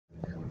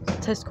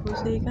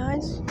Tesco's here,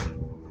 guys.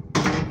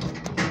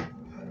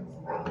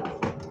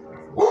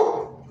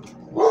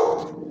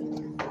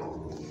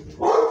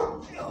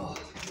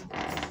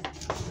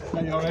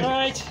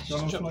 Right.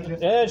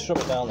 Yeah, just drop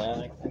it down there.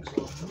 Thanks.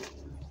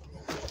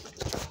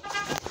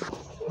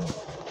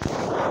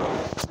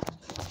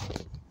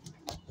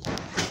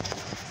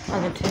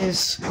 And it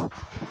is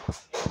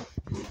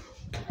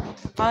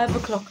 5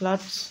 o'clock,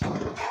 lads.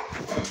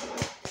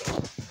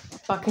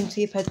 Back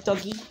into your pet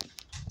doggy.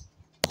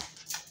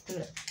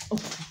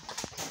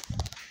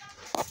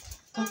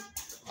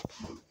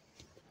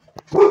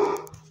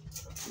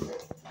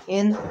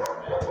 In.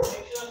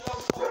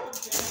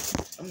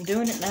 I'm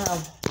doing it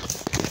now.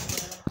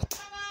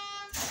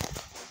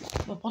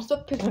 Well, what's the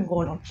pickling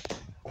going on?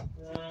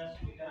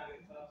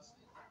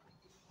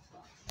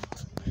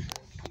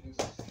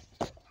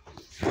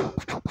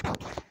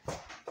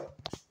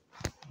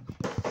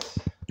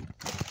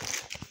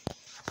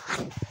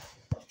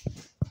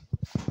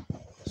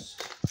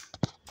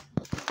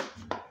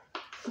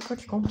 God,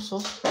 you're going so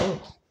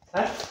slow.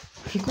 Huh?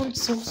 You're going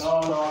so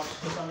slow. Oh no,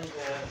 it's only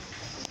there.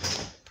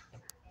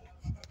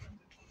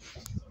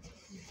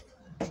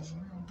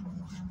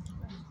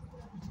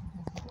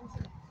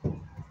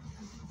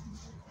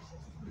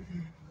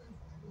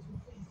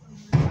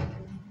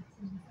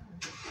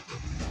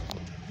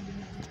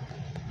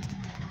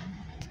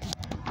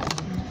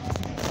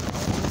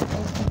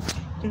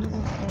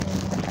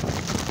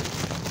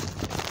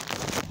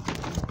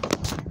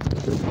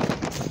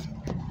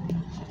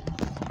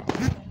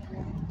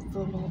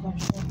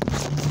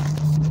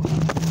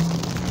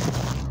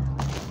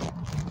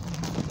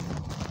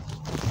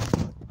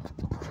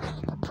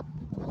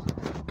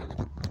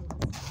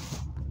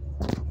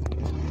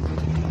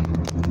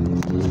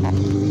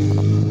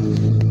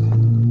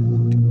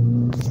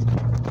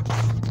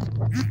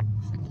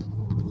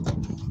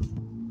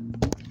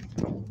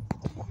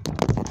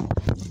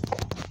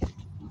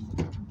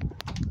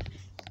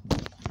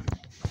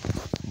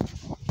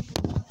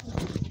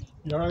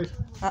 You alright?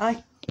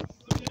 Aye.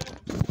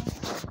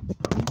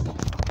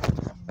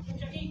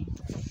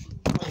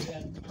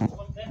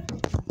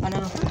 I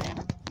know.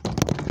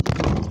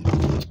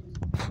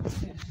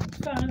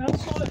 Fine, I'll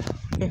sort it.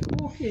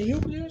 Okay, you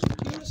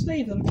just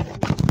leave them.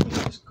 You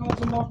just cause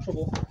them more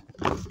trouble.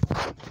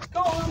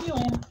 Go on your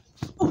own.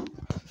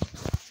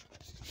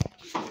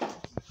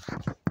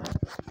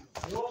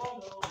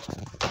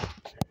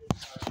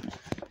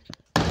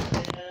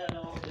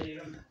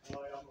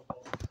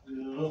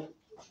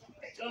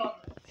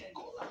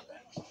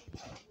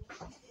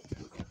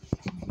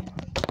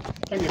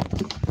 Thank you.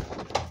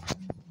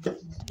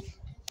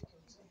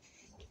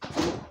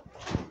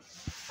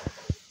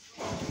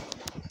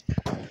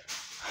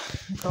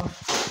 God.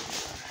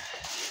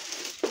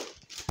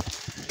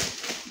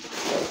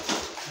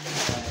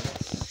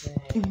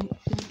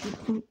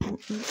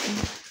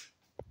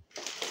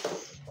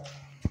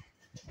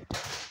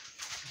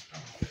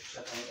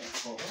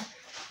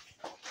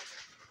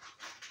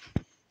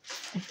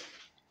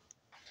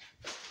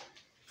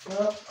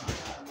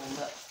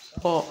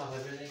 What?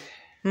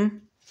 Hmm?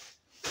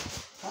 I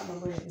can't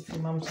remember if your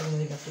mum said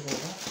anything after that.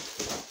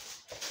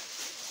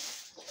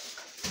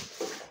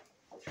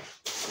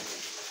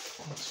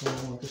 That's why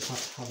we'll just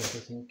have to have it, I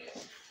think.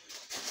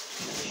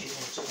 She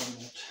wants it on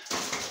that.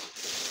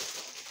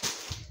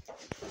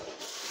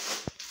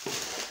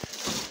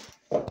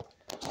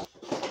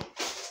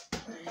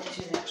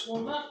 Here's the next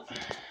one, Matt.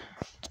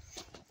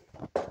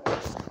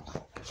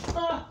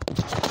 Ah.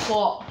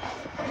 What?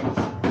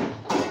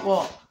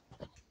 What?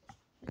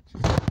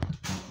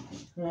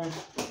 Yeah.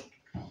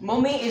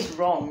 Mummy is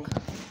wrong.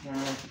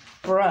 Yeah.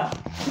 Bruh.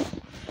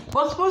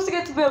 What's supposed to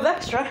get a bit of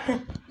extra?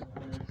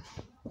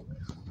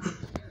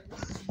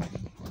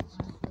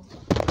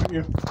 Thank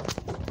you.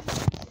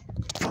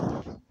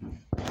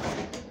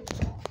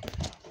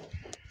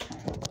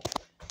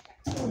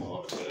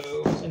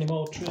 Any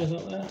more trays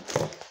out there?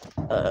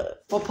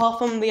 Apart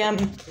from the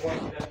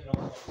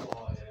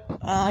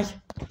aye.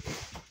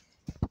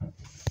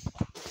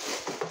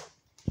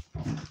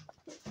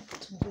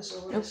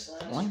 Nope,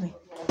 blimey.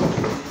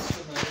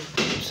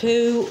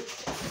 2,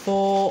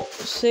 4,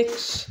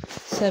 6,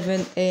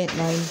 7, 8,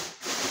 9. 2,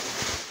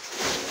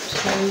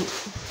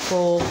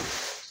 4,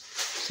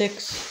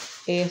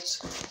 6, 8,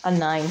 and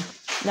 9.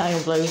 9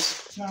 on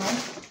blues. No.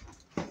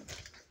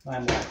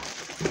 I'm there.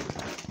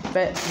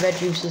 Red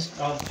juices.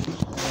 Well, I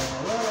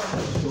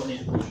don't need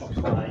to go to the shops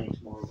for I need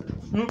tomorrow.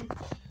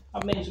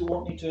 That means we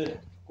won't need to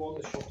go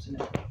to the shops in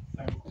a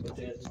couple of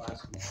days and buy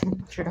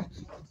some. Sure.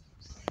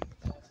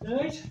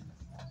 Right?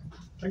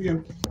 Thank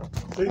you.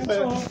 See you Thanks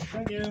later. a lot.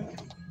 Thank you.